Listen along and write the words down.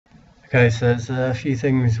Okay, so there's a few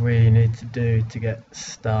things we need to do to get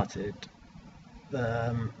started.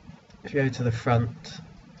 If you go to the front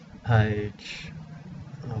page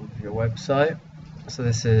of your website, so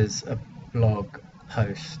this is a blog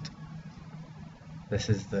post. This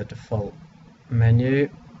is the default menu.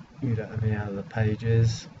 You don't have any other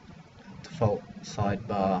pages. Default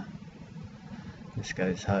sidebar. This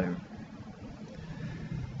goes home.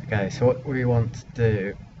 Okay, so what we want to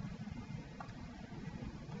do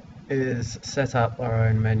is set up our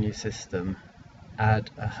own menu system, add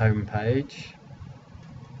a home page,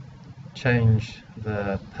 change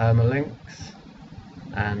the permalinks,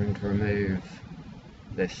 and remove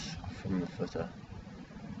this from the footer.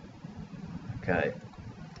 Okay,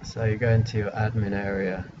 so you go into your admin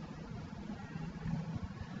area.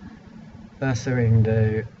 First thing we can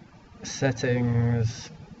do, settings,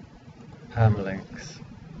 permalinks.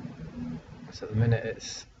 So at the minute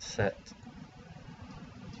it's set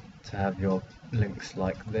to have your links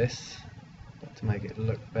like this, but to make it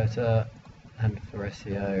look better and for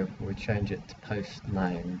SEO we change it to post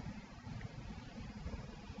name.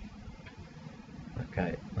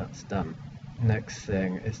 Okay, that's done. Next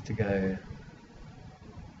thing is to go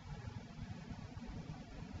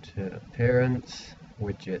to appearance,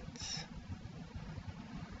 widgets.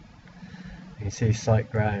 You can see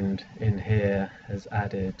SiteGround in here has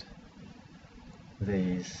added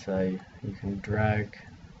these, so you can drag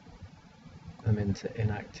them into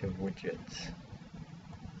inactive widgets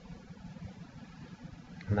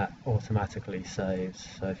and that automatically saves.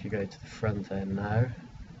 So if you go to the front end now,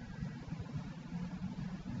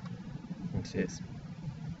 you can see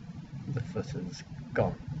the footer's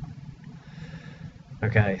gone.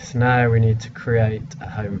 Okay, so now we need to create a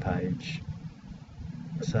home page.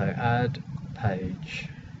 So add page,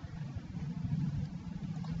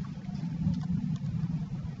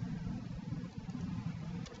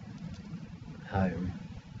 home.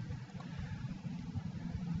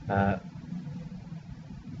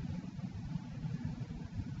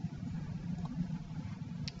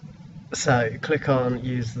 So click on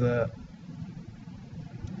use the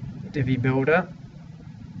Divi builder,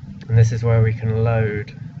 and this is where we can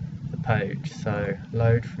load the page. So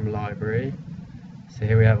load from library. So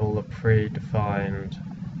here we have all the predefined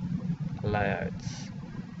layouts.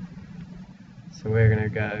 So we're going to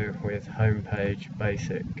go with homepage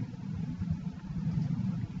basic.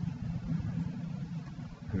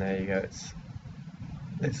 And there you go,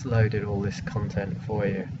 it's loaded all this content for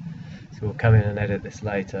you. So we'll come in and edit this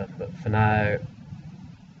later, but for now,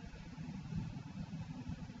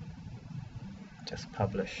 just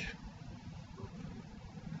publish.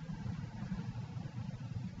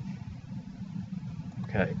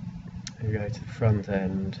 Okay, you go to the front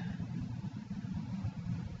end.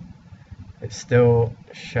 It's still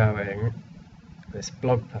showing this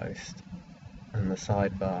blog post and the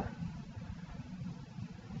sidebar.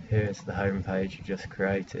 Here's the home page you just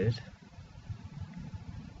created.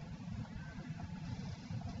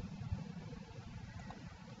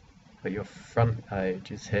 But your front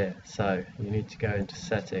page is here, so you need to go into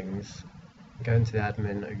settings, go into the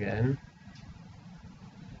admin again,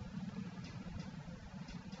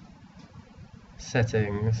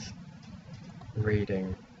 settings,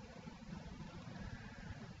 reading.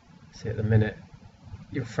 See, at the minute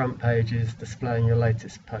your front page is displaying your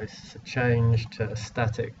latest posts. So change to a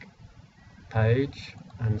static page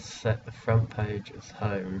and set the front page as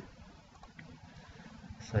home.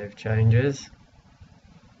 Save changes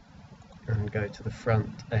and go to the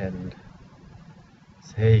front end.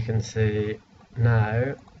 So here you can see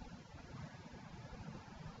now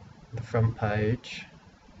the front page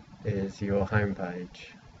is your home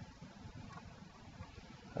page.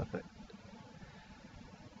 Perfect.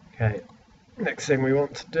 Okay, next thing we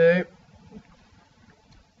want to do,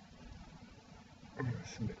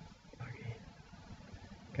 it's a bit buggy.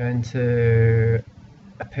 Go into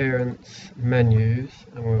appearance, menus,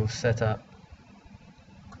 and we'll set up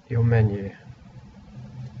your menu.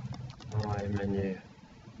 My menu.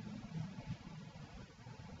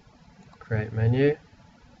 Create menu.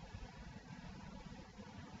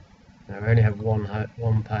 Now we only have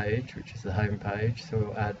one page, which is the home page, so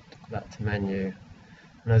we'll add that to menu.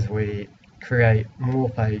 And as we create more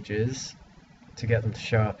pages, to get them to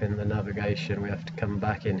show up in the navigation, we have to come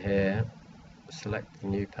back in here, select the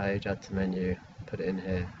new page, add to menu, put it in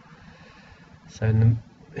here. So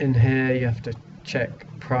in here you have to check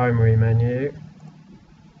primary menu,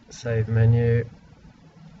 save menu,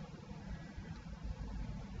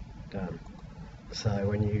 done. So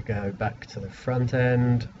when you go back to the front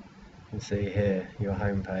end, you can see here your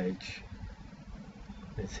home page.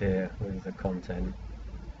 It's here with the content.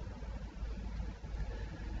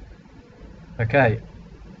 Okay,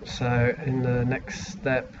 so in the next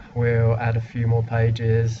step we'll add a few more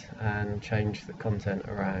pages and change the content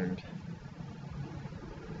around.